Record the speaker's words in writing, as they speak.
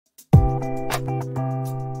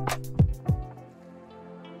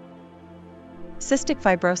Cystic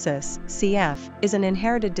fibrosis, CF, is an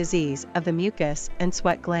inherited disease of the mucus and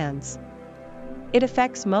sweat glands. It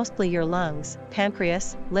affects mostly your lungs,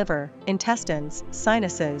 pancreas, liver, intestines,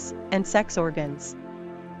 sinuses, and sex organs.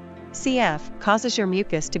 CF causes your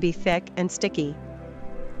mucus to be thick and sticky.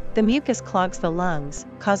 The mucus clogs the lungs,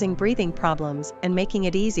 causing breathing problems and making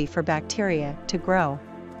it easy for bacteria to grow.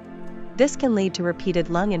 This can lead to repeated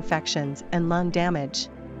lung infections and lung damage.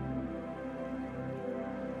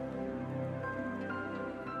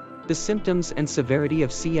 The symptoms and severity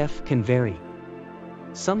of CF can vary.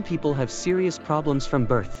 Some people have serious problems from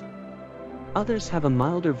birth. Others have a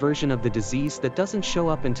milder version of the disease that doesn't show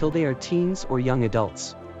up until they are teens or young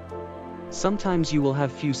adults. Sometimes you will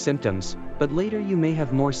have few symptoms, but later you may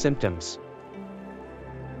have more symptoms.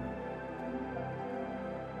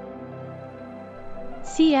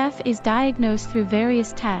 CF is diagnosed through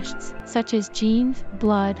various tests, such as genes,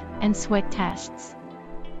 blood, and sweat tests.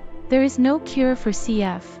 There is no cure for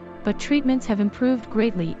CF, but treatments have improved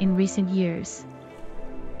greatly in recent years.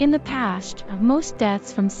 In the past, most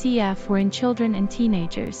deaths from CF were in children and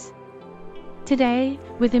teenagers. Today,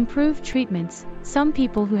 with improved treatments, some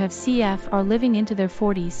people who have CF are living into their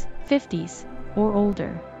 40s, 50s, or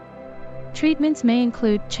older. Treatments may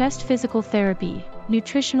include chest physical therapy,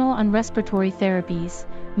 nutritional and respiratory therapies,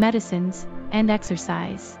 medicines, and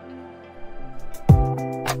exercise.